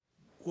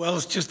Well,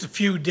 it's just a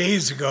few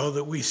days ago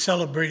that we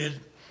celebrated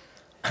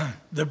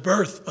the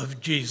birth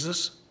of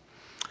Jesus.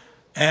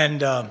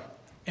 And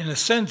in a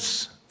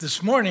sense,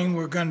 this morning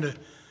we're going to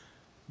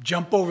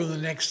jump over the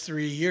next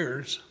 3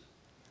 years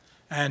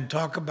and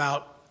talk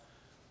about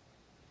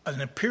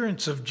an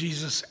appearance of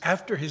Jesus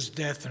after his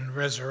death and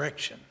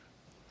resurrection.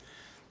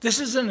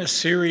 This isn't a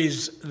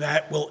series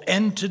that will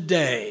end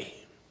today,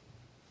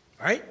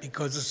 right?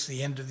 Because it's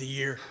the end of the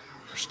year.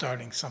 We're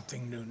starting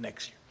something new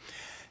next year.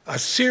 A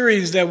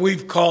series that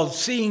we've called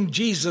Seeing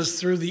Jesus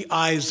Through the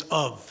Eyes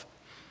of.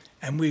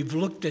 And we've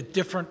looked at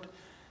different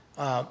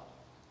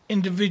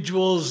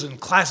individuals and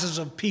classes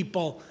of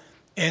people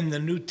in the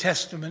New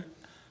Testament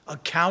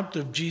account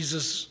of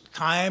Jesus'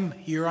 time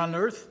here on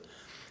earth.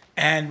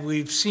 And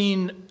we've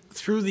seen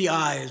through the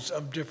eyes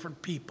of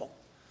different people.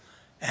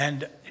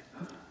 And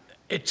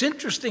it's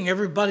interesting,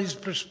 everybody's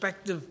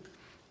perspective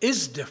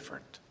is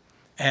different.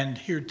 And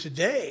here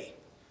today,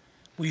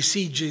 we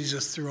see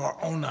Jesus through our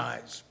own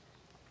eyes.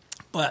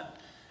 But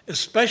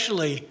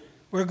especially,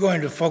 we're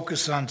going to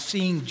focus on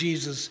seeing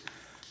Jesus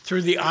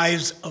through the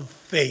eyes of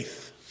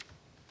faith.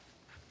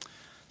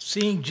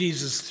 Seeing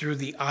Jesus through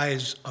the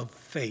eyes of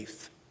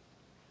faith.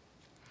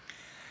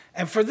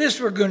 And for this,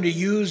 we're going to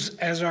use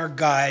as our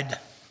guide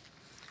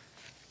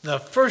the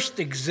first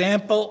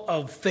example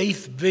of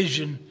faith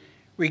vision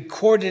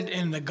recorded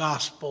in the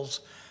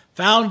Gospels,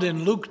 found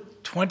in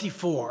Luke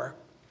 24.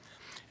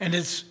 And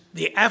it's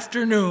the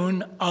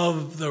afternoon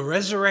of the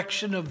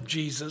resurrection of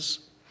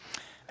Jesus.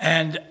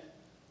 And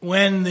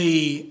when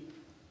the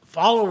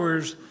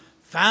followers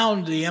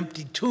found the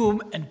empty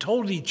tomb and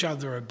told each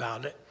other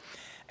about it,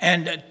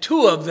 and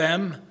two of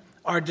them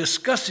are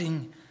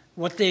discussing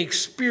what they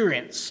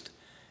experienced.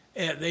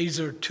 These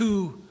are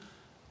two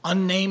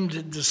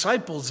unnamed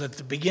disciples at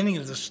the beginning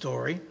of the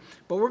story,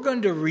 but we're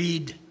going to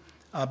read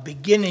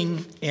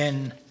beginning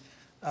in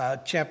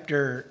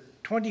chapter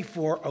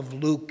 24 of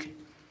Luke,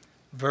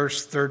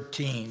 verse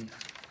 13.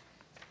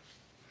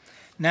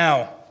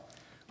 Now,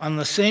 on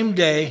the same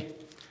day,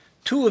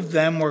 two of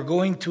them were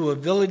going to a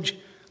village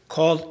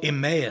called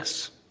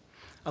Emmaus,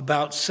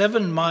 about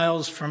 7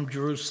 miles from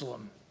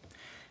Jerusalem,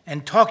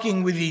 and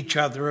talking with each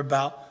other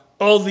about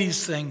all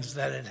these things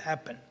that had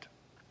happened.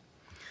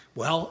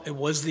 Well, it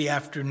was the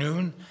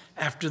afternoon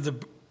after the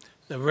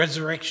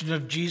resurrection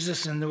of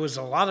Jesus, and there was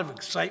a lot of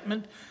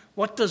excitement.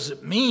 What does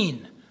it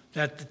mean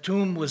that the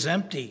tomb was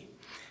empty?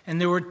 And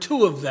there were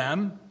two of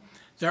them.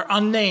 They're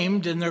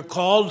unnamed, and they're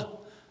called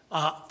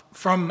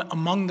from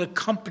among the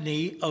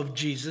company of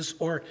Jesus,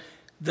 or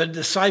the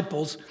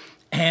disciples,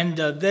 and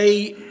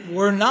they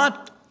were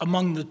not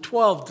among the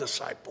 12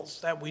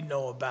 disciples that we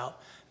know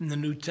about in the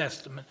New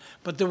Testament,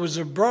 but there was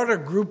a broader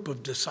group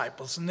of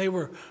disciples, and they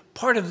were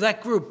part of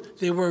that group.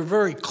 They were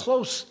very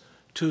close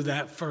to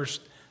that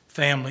first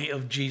family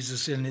of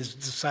Jesus and his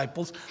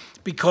disciples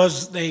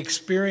because they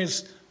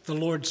experienced the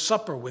Lord's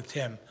Supper with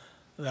him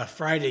the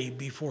Friday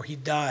before he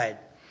died.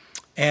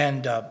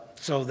 And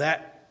so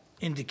that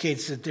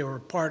indicates that they were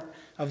part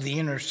of the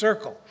inner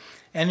circle.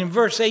 And in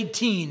verse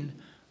 18,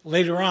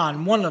 later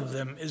on, one of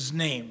them is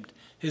named.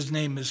 His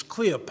name is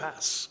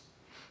Cleopas.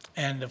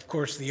 And of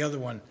course, the other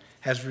one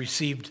has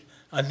received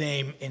a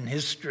name in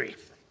history.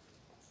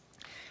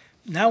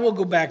 Now we'll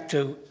go back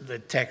to the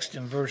text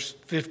in verse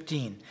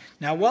 15.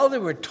 Now, while they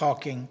were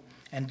talking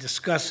and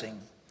discussing,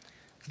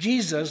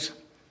 Jesus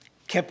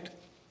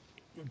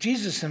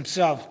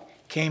himself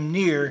came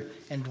near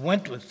and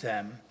went with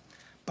them,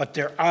 but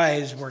their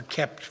eyes were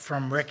kept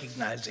from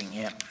recognizing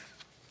him.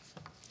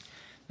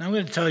 Now I'm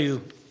going to tell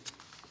you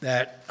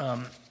that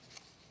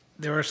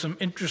there are some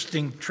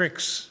interesting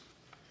tricks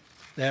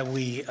that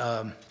we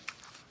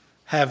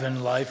have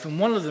in life, and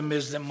one of them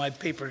is that my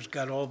papers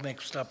got all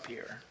mixed up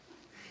here.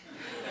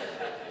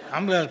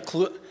 I'm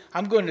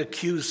going to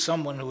accuse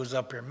someone who was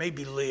up here,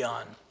 maybe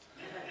Leon,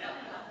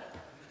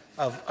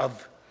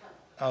 of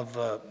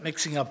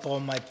mixing up all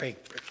my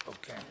papers.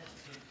 Okay.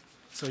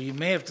 So you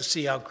may have to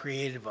see how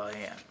creative I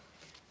am.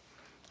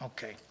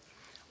 Okay.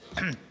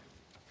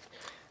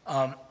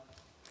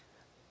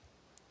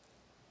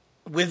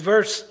 With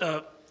verse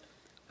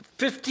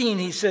 15,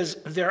 he says,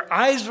 their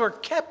eyes were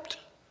kept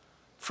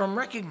from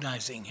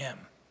recognizing him.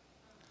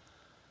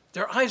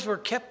 Their eyes were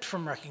kept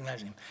from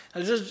recognizing him.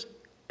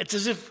 It's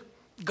as if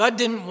God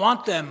didn't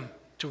want them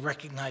to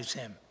recognize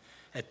him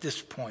at this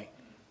point.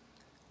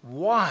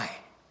 Why?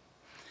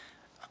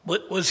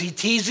 Was he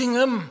teasing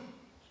them?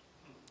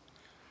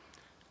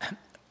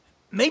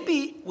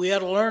 Maybe we ought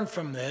to learn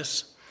from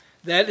this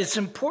that it's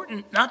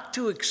important not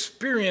to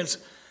experience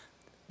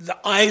the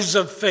eyes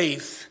of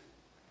faith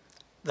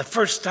the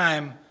first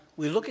time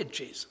we look at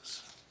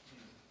Jesus.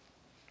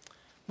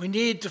 We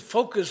need to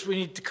focus, we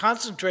need to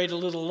concentrate a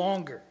little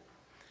longer.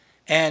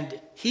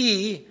 And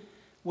he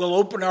will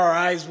open our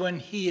eyes when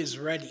he is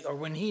ready, or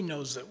when he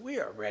knows that we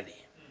are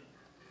ready.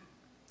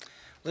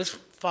 Let's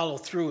follow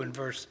through in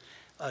verse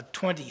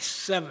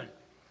 27.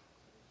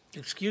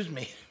 Excuse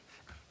me.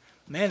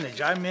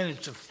 I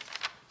managed to...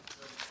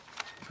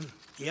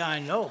 Yeah, I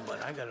know,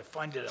 but I got to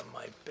find it on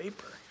my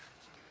paper.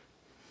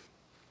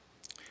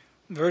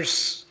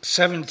 Verse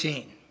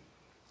 17.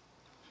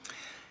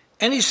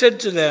 And he said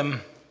to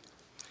them,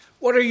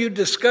 "What are you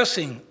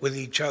discussing with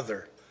each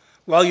other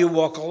while you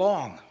walk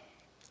along?"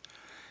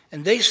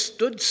 And they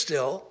stood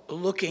still,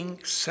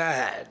 looking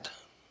sad.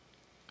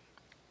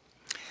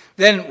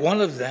 Then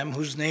one of them,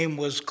 whose name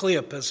was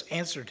Cleopas,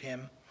 answered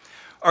him,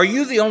 "Are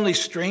you the only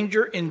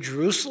stranger in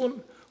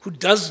Jerusalem who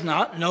does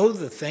not know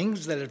the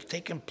things that have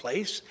taken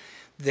place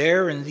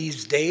there in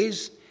these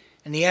days?"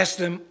 And he asked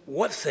them,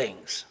 "What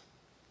things?"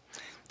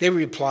 They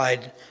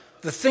replied,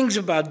 "The things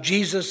about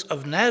Jesus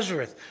of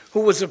Nazareth, who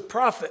was a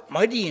prophet,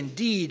 mighty in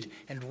deed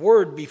and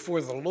word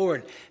before the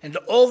Lord, and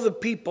all the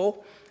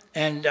people,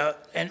 and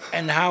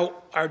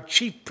how our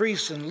chief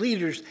priests and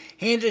leaders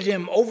handed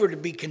him over to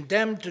be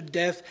condemned to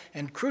death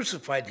and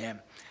crucified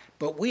him.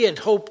 But we had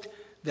hoped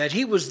that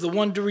he was the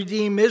one to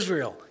redeem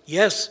Israel.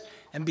 Yes,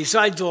 and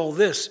besides all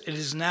this, it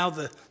is now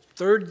the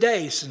third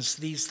day since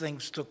these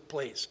things took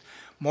place.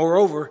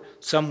 Moreover,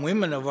 some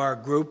women of our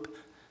group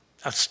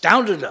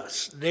astounded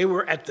us. They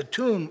were at the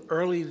tomb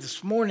early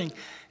this morning,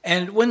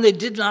 and when they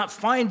did not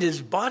find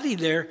his body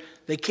there,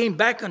 they came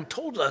back and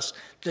told us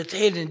that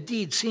they had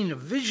indeed seen a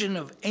vision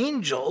of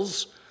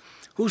angels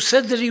who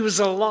said that he was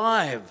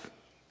alive.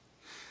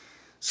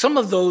 Some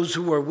of those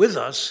who were with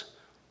us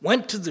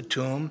went to the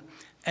tomb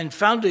and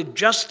found it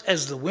just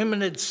as the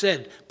women had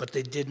said, but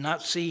they did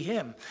not see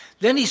him.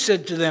 Then he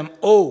said to them,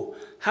 "Oh,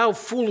 how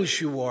foolish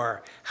you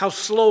are, how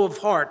slow of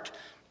heart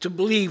to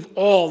believe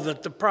all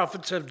that the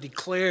prophets have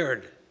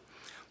declared.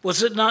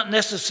 Was it not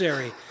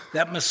necessary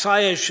that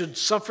Messiah should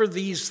suffer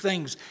these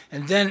things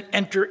and then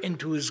enter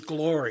into his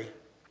glory?"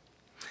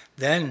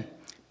 Then,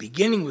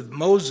 beginning with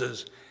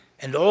Moses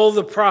and all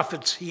the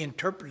prophets, he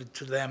interpreted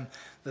to them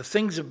the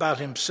things about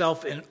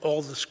himself in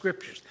all the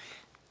scriptures.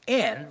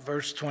 And,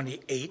 verse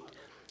 28,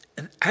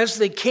 and as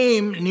they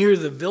came near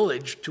the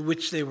village to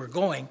which they were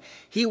going,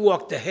 he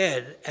walked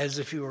ahead as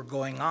if he were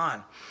going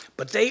on.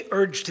 But they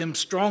urged him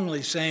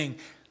strongly, saying,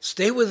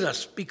 "Stay with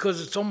us,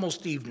 because it's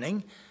almost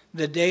evening.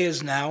 The day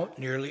is now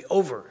nearly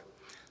over."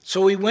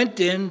 So he went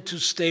in to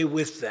stay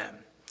with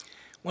them.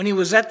 When he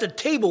was at the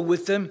table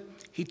with them,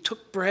 he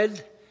took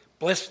bread,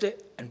 blessed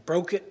it, and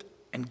broke it,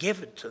 and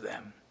gave it to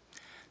them.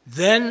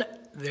 Then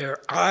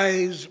their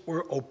eyes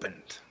were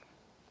opened,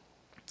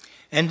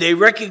 and they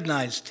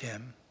recognized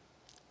him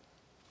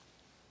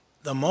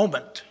the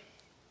moment.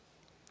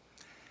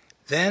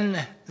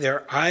 Then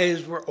their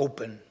eyes were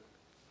open,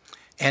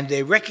 and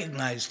they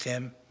recognized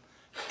him,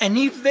 and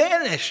he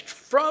vanished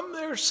from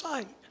their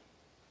sight.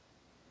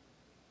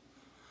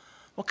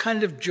 What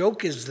kind of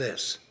joke is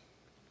this?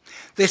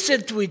 They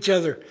said to each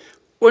other,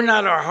 "Were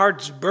not our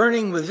hearts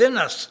burning within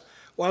us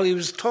while he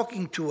was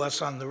talking to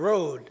us on the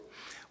road,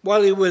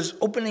 while he was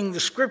opening the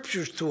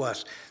scriptures to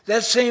us?"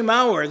 That same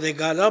hour they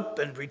got up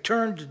and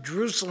returned to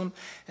Jerusalem,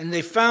 and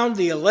they found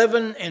the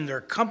 11 and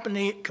their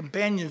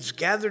companions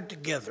gathered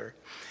together.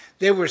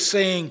 They were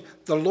saying,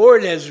 "The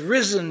Lord has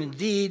risen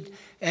indeed,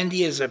 and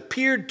he has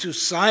appeared to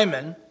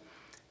Simon."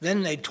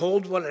 Then they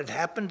told what had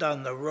happened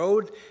on the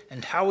road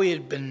and how he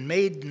had been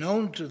made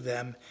known to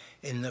them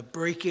in the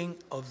breaking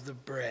of the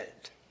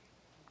bread.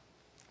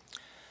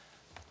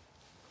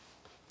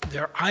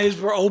 Their eyes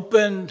were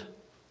opened,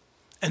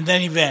 and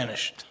then he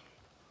vanished.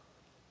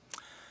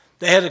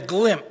 They had a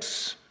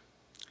glimpse.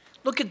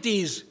 Look at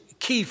these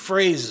key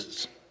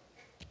phrases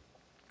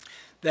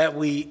that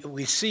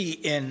we see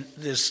in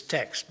this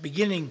text,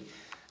 beginning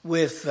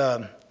with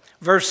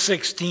verse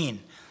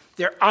 16.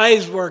 Their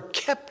eyes were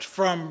kept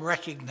from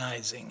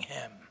recognizing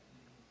him.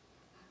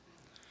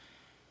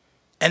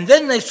 And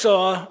then they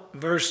saw,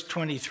 verse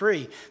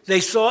 23, they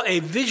saw a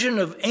vision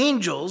of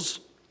angels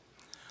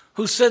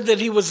who said that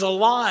he was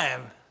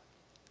alive.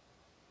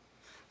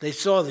 They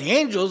saw the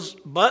angels,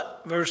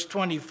 but, verse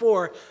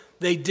 24,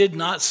 they did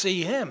not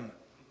see him.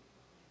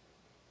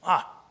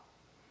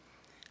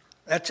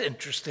 That's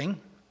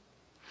interesting.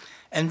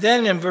 And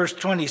then in verse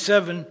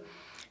 27,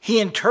 he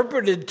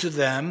interpreted to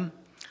them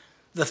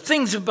the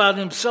things about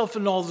himself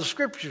in all the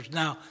scriptures.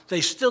 Now, they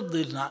still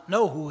did not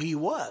know who he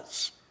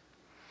was.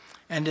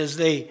 And as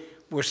they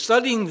were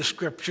studying the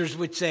scriptures,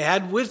 which they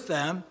had with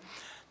them,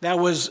 that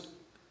was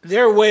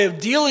their way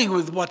of dealing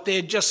with what they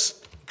had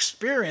just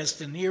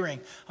experienced and hearing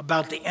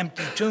about the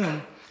empty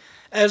tomb.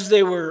 As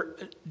they were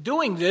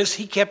doing this,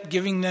 he kept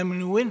giving them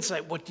new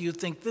insight. What do you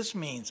think this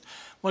means?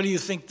 What do you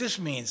think this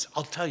means?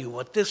 I'll tell you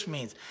what this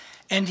means.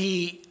 And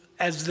he,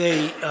 as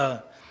they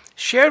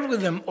shared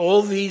with him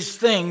all these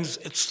things,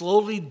 it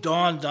slowly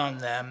dawned on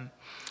them.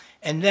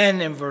 And then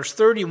in verse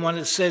 31,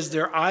 it says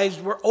their eyes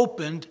were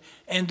opened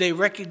and they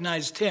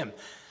recognized him.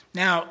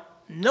 Now,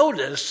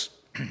 notice,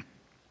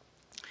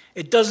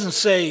 it doesn't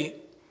say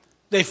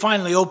they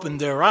finally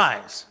opened their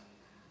eyes.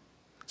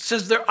 It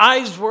says their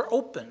eyes were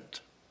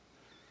opened.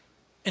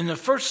 In the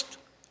first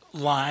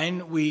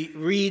line, we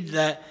read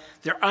that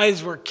their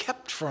eyes were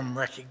kept from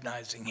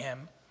recognizing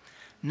him.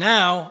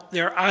 Now,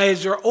 their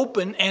eyes are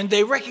open and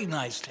they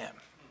recognized him.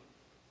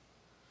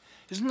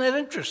 Isn't that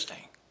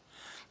interesting?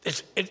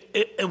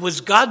 It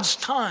was God's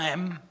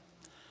time,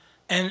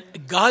 and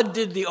God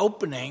did the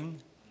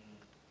opening,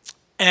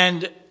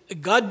 And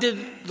God did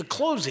the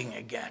closing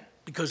again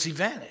because he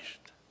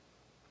vanished.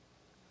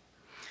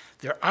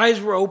 Their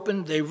eyes were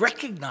opened. They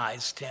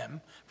recognized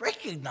him.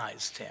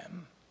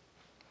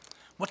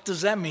 What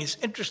does that mean? It's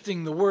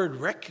interesting, the word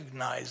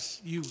recognize.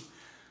 You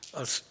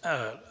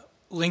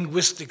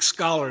linguistic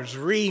scholars,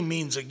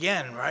 means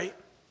again, right?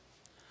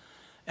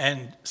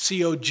 And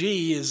COG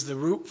is the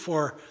root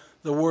for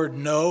the word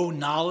know,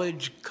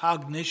 knowledge,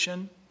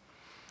 cognition.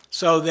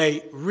 So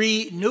they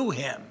knew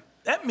him.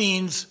 That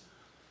means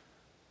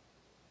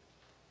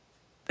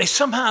they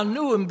somehow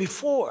knew him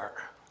before.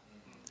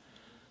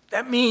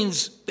 That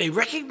means they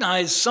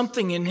recognized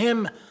something in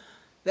him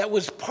that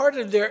was part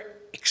of their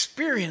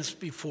experience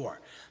before.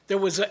 There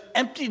was an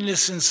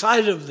emptiness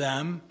inside of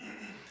them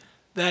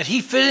that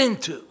he fit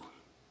into.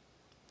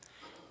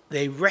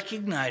 They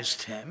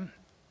recognized him.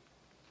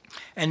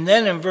 And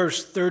then in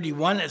verse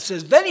 31, it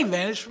says, then he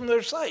vanished from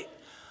their sight.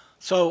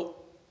 So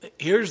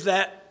here's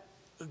that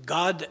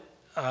God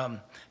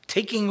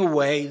taking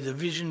away the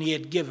vision he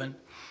had given.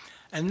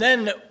 And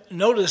then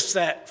notice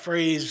that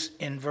phrase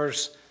in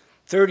verse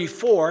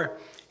 34,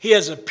 he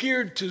has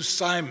appeared to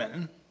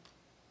Simon.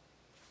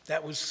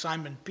 That was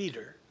Simon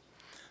Peter.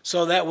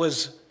 So that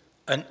was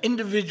an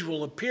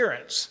individual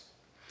appearance.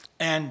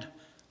 And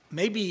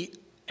maybe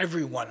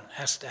everyone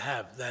has to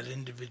have that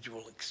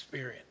individual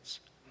experience.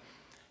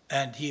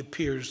 And he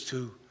appears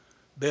to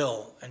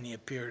Bill, and he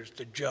appears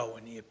to Joe,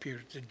 and he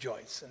appears to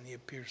Joyce, and he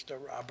appears to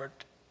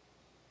Robert.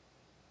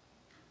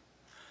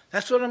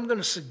 That's what I'm going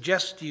to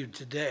suggest to you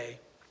today.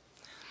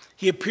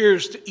 He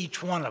appears to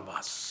each one of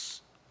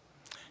us.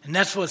 And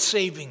that's what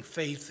saving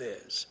faith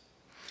is.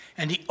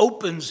 And he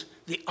opens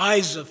the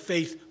eyes of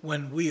faith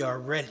when we are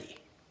ready.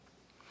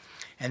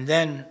 And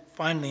then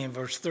finally in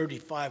verse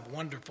 35,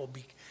 wonderful,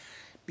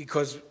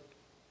 because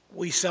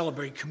we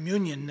celebrate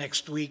communion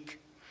next week,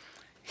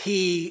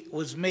 he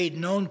was made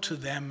known to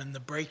them in the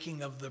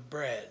breaking of the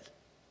bread.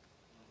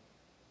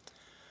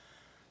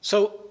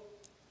 So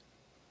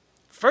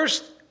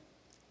first,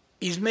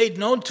 he's made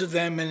known to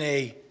them in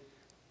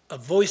a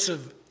voice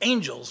of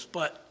angels,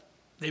 but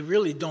they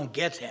really don't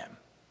get him.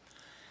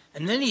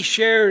 And then he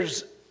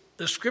shares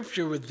the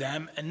scripture with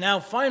them, and now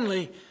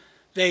finally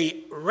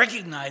they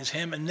recognize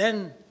him, and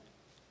then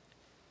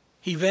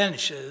he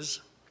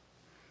vanishes,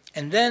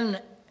 and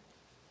then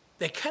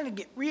they kind of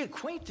get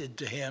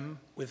reacquainted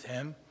with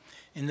him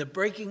in the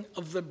breaking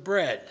of the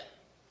bread.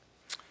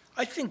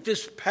 I think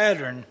this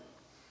pattern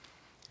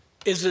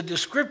is a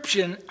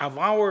description of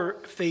our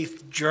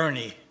faith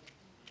journey,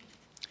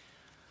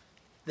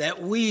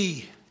 that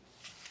we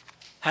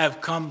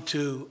have come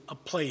to a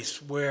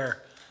place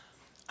where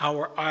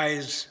our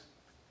eyes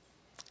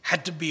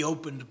had to be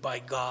opened by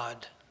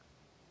God.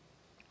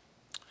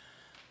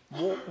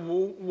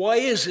 Why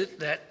is it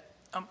that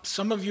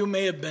some of you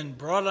may have been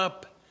brought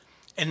up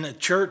in the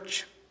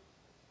church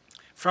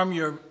from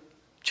your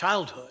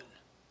childhood,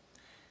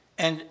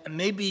 and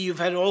maybe you've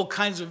had all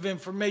kinds of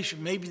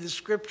information, maybe the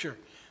scripture,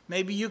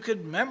 maybe you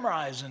could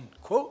memorize and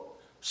quote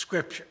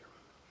scripture,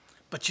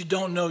 but you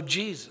don't know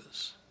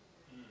Jesus.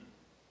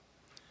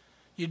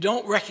 You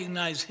don't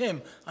recognize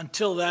him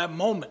until that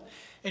moment.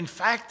 In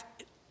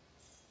fact,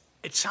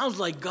 it sounds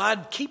like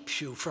God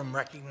keeps you from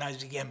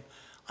recognizing him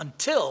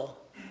until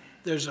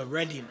there's a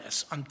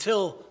readiness,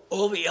 until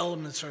all the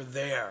elements are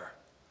there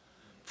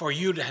for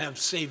you to have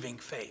saving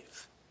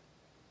faith.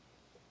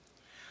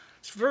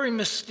 It's very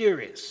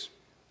mysterious.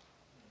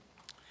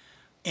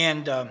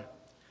 And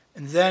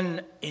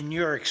then in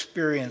your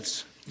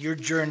experience, your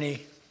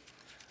journey,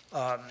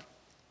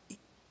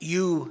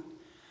 you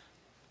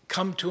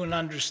come to an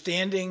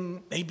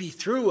understanding, maybe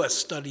through a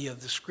study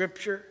of the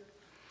scripture,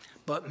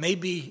 but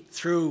maybe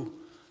through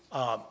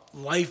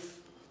life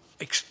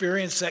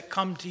experience that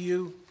come to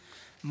you.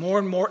 More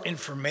and more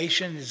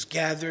information is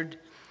gathered.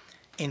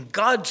 In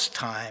God's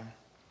time,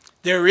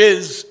 there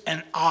is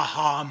an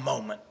aha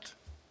moment.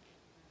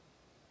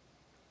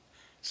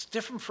 It's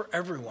different for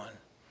everyone.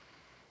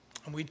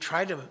 And we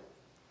try to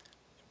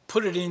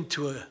put it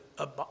into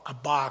a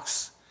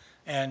box,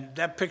 and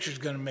that picture is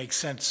going to make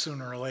sense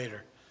sooner or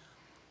later.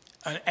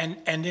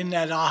 And in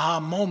that aha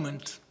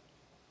moment,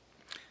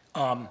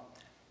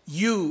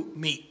 you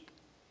meet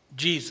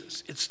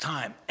Jesus. It's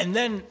time. And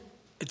then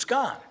it's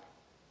gone.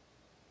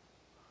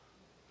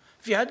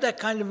 Have you had that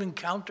kind of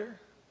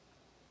encounter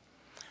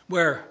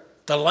where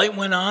the light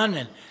went on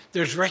and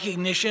there's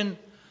recognition,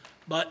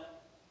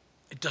 but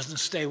it doesn't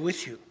stay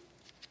with you?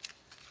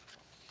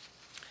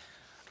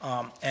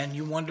 And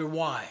you wonder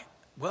why.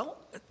 Well,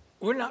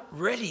 we're not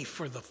ready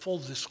for the full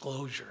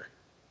disclosure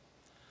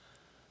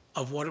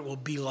of what it will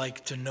be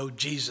like to know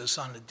Jesus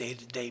on a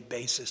day-to-day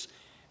basis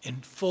in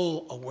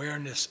full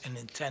awareness and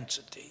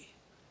intensity.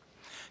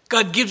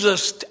 God gives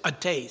us a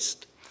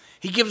taste.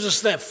 He gives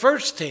us that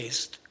first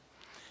taste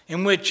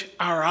in which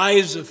our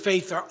eyes of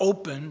faith are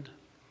opened,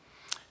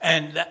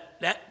 and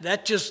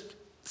that just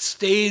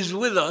stays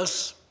with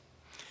us.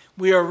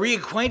 We are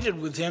reacquainted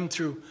with him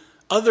through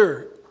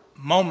other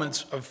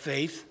moments of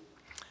faith,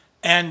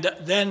 and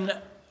then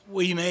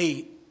we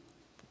may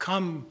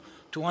come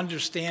to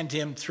understand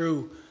him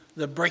through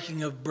the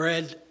breaking of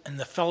bread and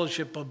the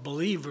fellowship of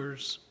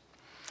believers.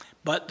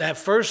 But that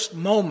first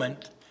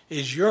moment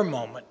is your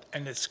moment,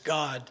 and it's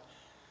God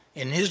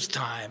in his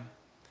time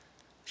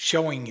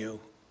showing you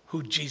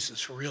who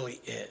Jesus really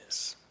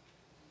is.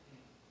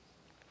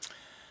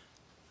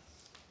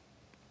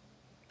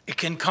 It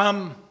can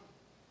come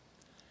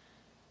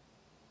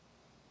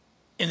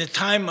in a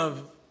time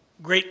of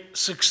great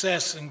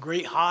success and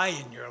great high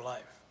in your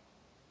life.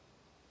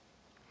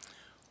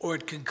 Or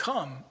it can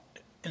come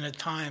in a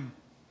time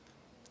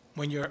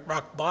when you're at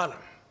rock bottom.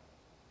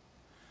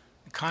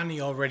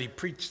 Connie already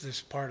preached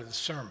this part of the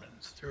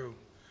sermons through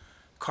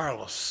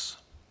Carlos,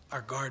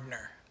 our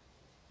gardener,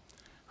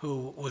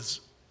 who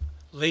was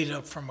laid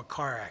up from a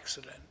car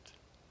accident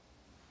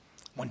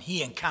when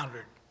he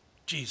encountered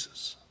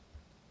Jesus.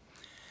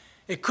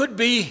 It could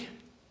be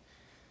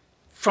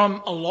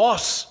from a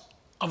loss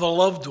of a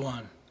loved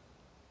one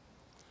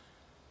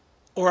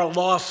or a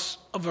loss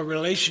of a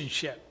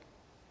relationship,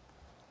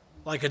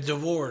 like a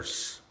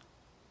divorce.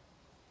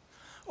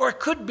 Or it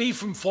could be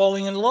from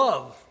falling in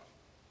love,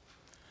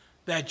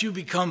 that you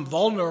become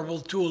vulnerable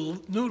to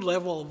a new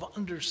level of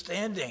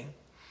understanding,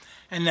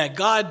 and that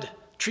God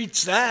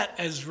treats that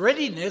as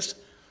readiness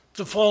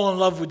to fall in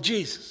love with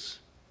Jesus.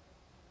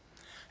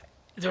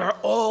 There are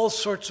all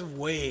sorts of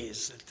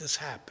ways that this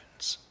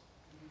happens,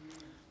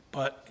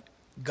 but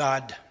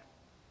God,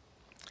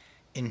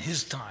 in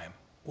his time,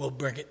 will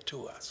bring it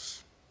to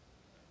us.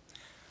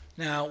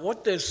 Now,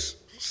 what this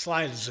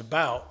slide is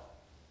about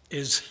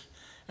is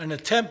an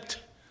attempt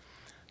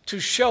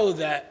to show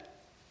that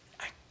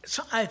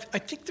I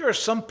think there are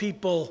some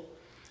people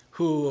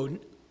who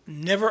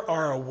never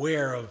are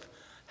aware of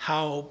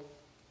how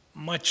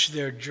much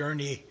their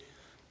journey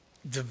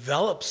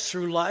develops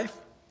through life,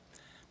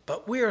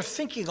 but we are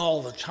thinking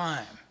all the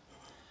time.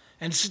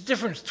 And it's the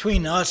difference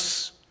between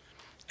us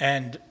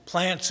and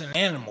plants and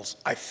animals,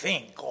 I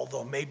think,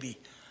 although maybe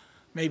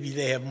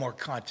they have more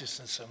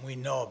consciousness than we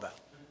know about.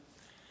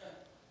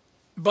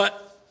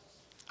 But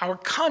our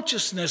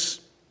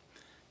consciousness,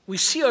 we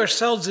see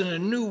ourselves in a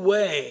new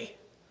way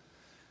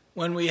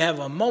when we have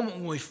a moment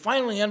when we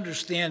finally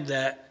understand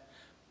that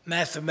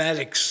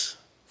mathematics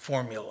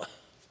formula.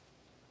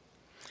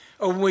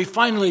 Or when we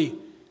finally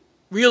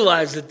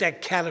realize that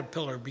that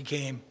caterpillar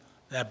became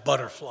that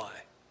butterfly.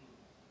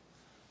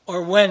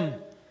 Or when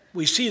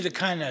we see the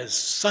kind of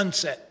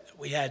sunset that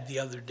we had the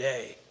other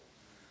day,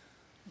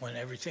 when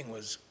everything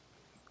was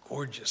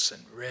gorgeous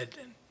and red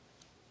and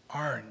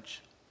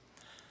orange.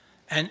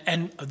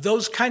 And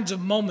those kinds of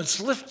moments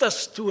lift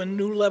us to a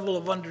new level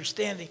of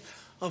understanding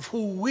of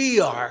who we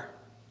are,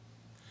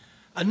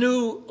 a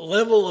new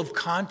level of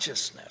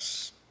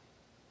consciousness.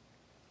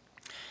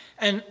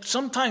 And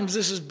sometimes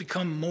this has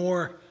become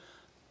more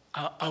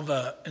of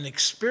an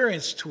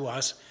experience to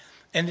us.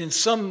 And in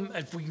some,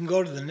 if we can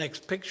go to the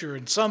next picture,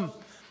 in some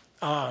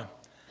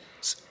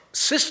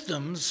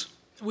systems,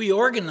 we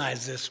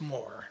organize this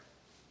more.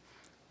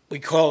 We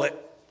call it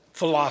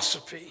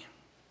philosophy,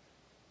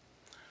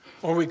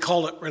 or we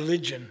call it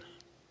religion.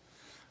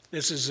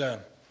 This is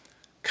a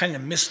kind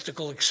of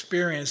mystical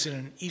experience in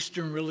an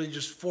Eastern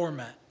religious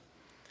format.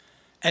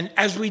 And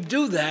as we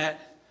do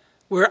that,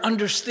 we're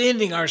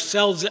understanding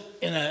ourselves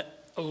in a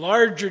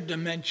larger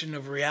dimension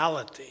of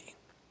reality.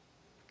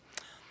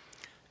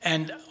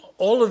 And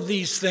all of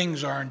these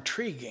things are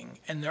intriguing,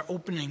 and they're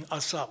opening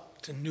us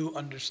up to new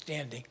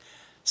understanding,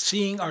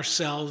 seeing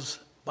ourselves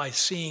by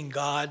seeing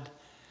God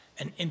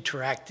and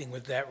interacting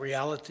with that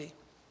reality.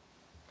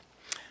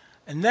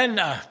 And then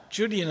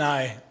Judy and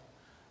I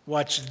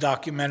watched a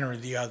documentary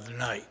the other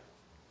night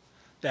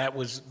that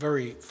was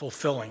very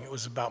fulfilling. It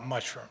was about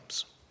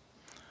mushrooms.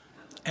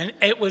 And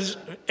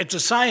it's a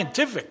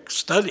scientific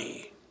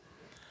study.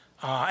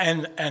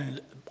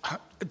 And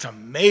it's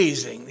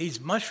amazing.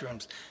 These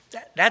mushrooms,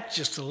 that's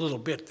just a little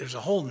bit. There's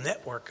a whole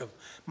network of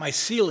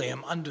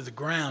mycelium under the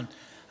ground,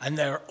 and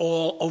they're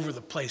all over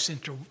the place,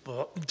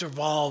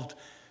 intervolved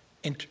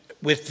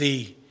with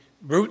the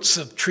roots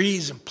of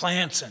trees and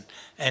plants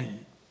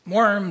and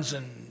worms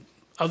and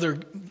other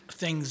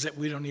things that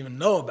we don't even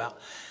know about.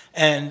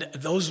 And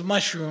those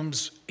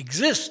mushrooms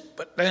exist,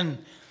 but then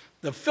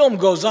the film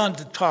goes on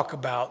to talk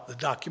about the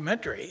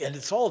documentary, and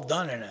it's all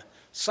done in a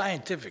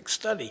scientific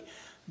study,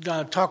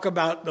 talk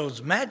about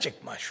those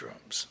magic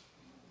mushrooms.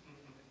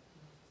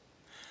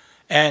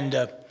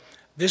 And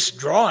this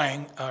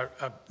drawing,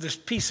 this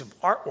piece of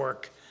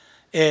artwork,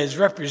 is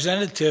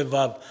representative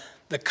of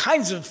the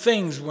kinds of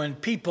things when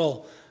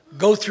people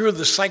go through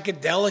the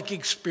psychedelic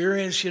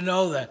experience,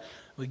 that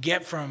we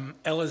get from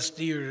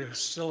LSD or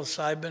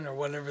psilocybin or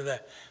whatever the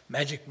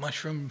magic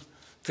mushroom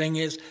thing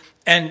is.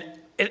 And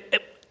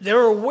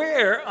they're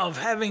aware of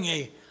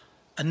having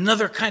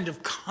another kind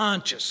of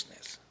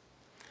consciousness.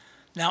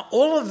 Now,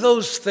 all of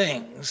those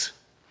things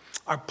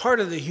are part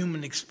of the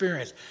human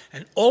experience.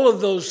 And all of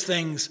those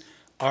things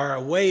are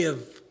a way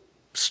of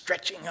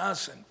stretching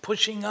us and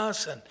pushing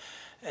us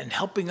and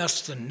helping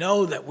us to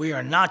know that we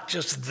are not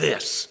just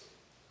this.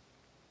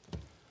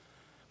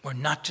 We're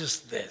not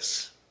just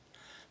this.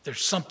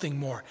 There's something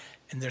more,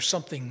 and there's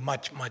something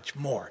much, much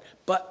more.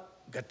 But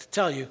I've got to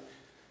tell you,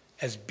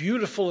 as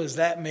beautiful as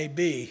that may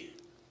be,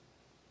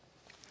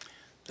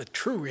 the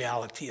true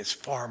reality is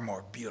far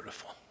more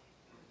beautiful.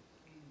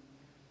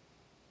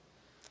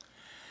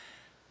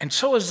 And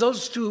so as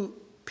those two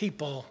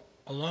people,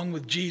 along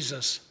with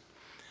Jesus,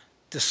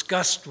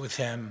 discussed with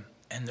him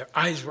and their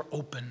eyes were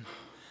open,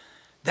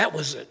 that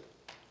was an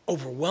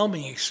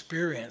overwhelming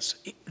experience.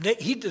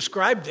 He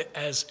described it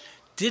as,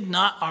 did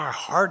not our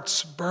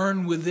hearts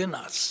burn within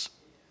us?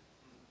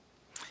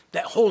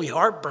 That holy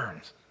heart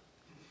burns.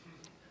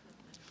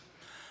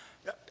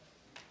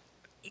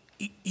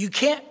 You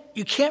can't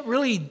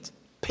really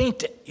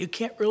paint it. You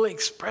can't really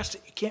express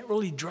it. You can't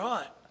really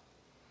draw it.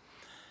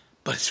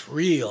 But it's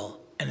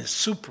real, and it's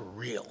super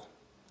real.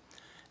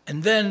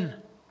 And then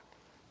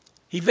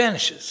he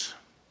vanishes.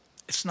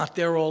 It's not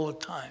there all the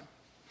time.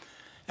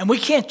 And we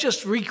can't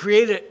just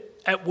recreate it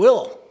at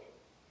will.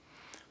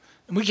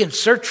 And we can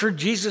search for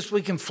Jesus,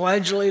 we can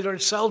flagellate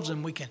ourselves,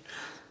 and we can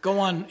go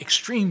on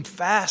extreme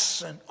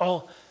fasts and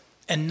all,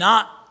 and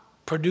not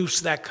produce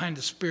that kind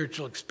of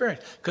spiritual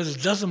experience, because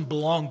it doesn't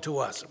belong to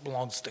us, it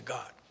belongs to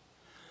God.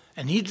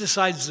 And he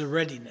decides the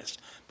readiness.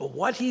 But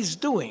what he's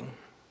doing,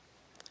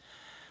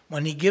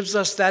 when he gives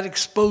us that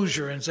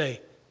exposure and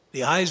say,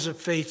 the eyes of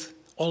faith,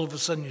 all of a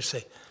sudden you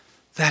say,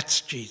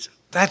 that's Jesus,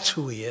 that's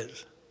who he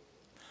is.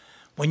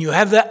 When you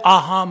have that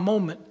aha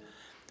moment,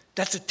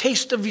 that's a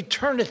taste of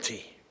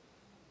eternity.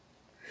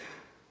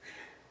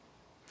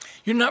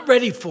 You're not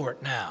ready for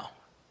it now.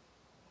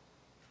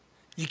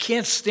 You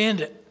can't stand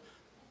it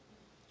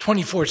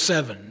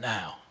 24/7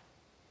 now.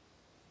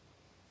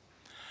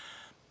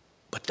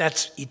 But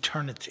that's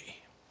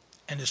eternity.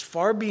 And it's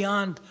far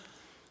beyond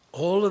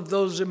all of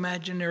those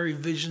imaginary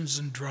visions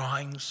and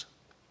drawings.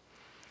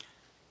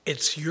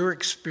 It's your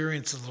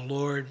experience of the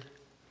Lord,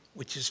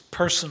 which is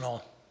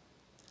personal,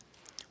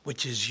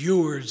 which is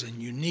yours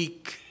and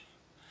unique.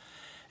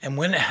 And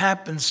when it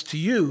happens to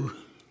you,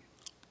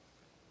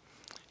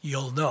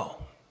 you'll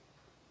know.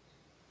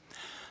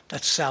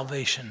 That's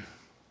salvation.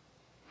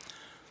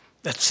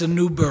 That's the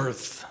new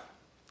birth.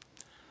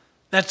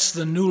 That's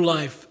the new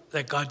life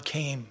that God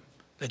came,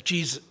 that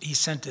Jesus, he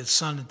sent his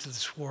son into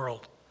this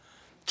world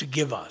to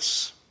give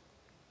us.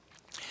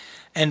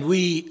 And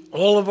we,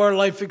 all of our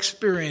life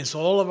experience,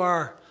 all of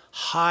our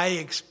high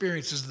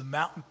experiences, the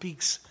mountain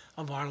peaks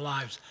of our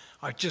lives,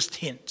 are just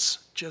hints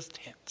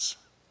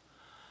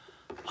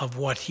of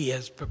what he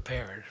has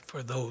prepared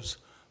for those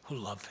who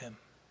love him.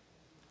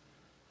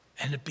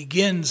 And it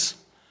begins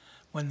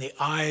when the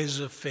eyes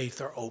of faith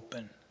are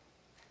open.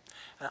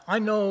 I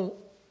know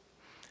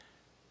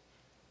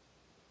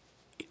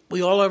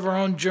we all have our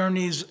own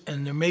journeys,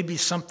 and there may be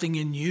something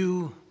in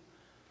you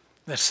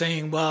that's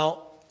saying,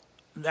 well,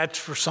 that's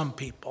for some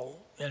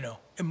people,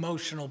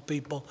 emotional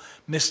people,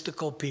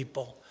 mystical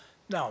people.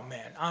 No,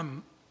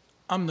 man,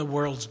 I'm the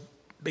world's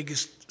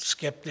biggest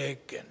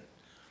skeptic,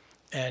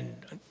 and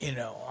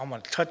I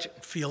want to touch it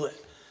and feel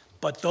it.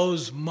 But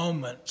those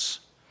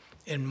moments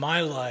in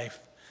my life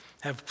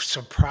have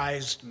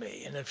surprised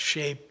me and have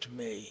shaped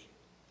me.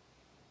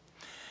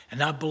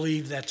 And I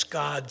believe that's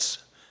God's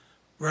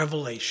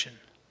revelation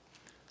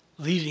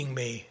leading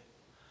me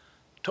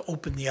to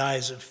open the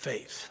eyes of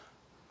faith.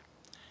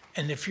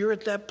 And if you're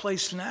at that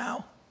place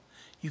now,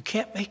 you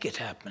can't make it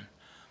happen,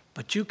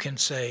 but you can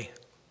say,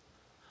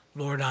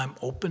 Lord, I'm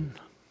open.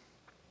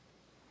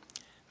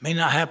 May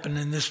not happen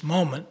in this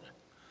moment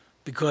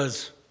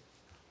because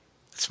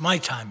it's my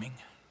timing,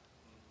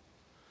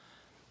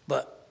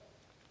 but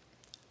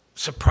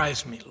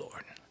surprise me,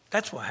 Lord.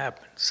 That's what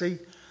happened. See,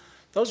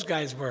 those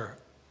guys were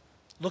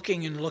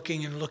looking and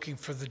looking and looking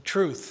for the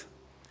truth,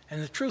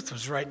 and the truth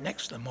was right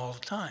next to them all the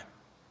time.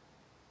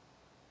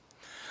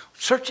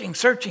 Searching,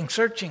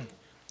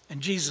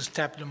 and Jesus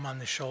tapped him on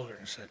the shoulder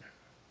and said,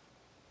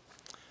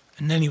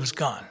 and then he was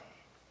gone.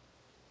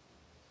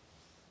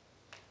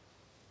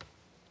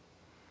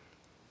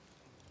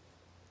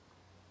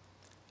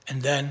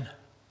 And then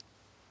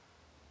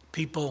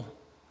people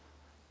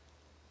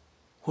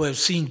who have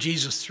seen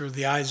Jesus through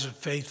the eyes of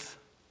faith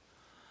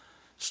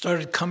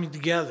started coming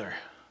together.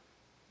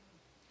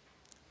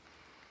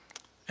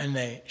 And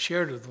they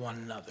shared with one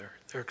another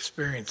their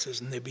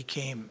experiences, and they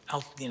became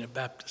Altadena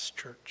Baptist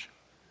Church.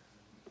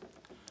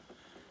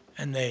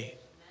 And they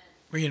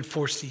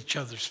reinforced each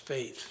other's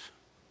faith.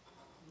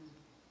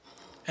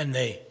 And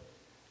they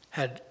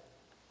had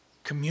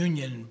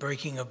communion and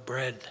breaking of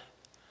bread,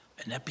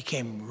 and that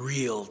became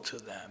real to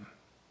them.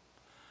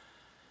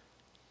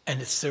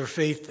 And it's their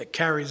faith that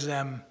carries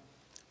them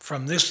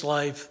from this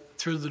life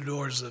through the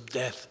doors of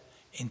death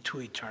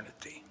into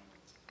eternity.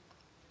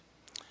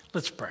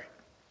 Let's pray.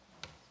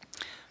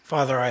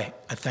 Father, I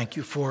thank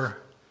you for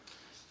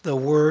the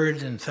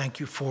word, and thank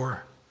you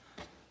for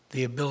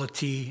the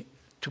ability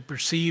to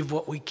perceive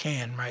what we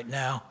can right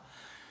now.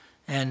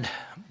 And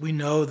we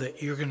know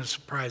that you're going to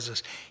surprise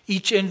us,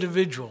 each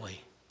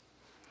individually,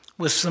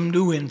 with some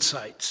new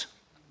insights.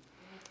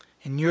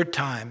 In your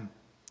time,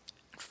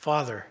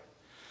 Father,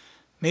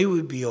 may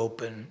we be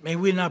open. May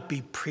we not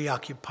be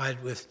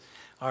preoccupied with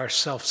our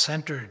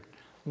self-centered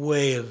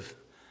way of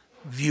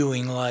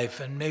viewing life,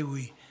 and may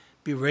we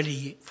be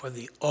ready for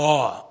the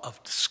awe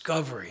of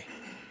discovery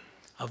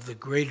of the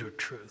greater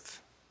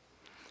truth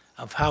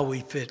of how we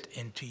fit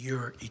into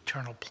your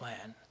eternal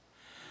plan.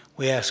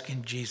 We ask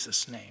in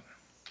Jesus' name.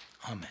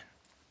 Amen.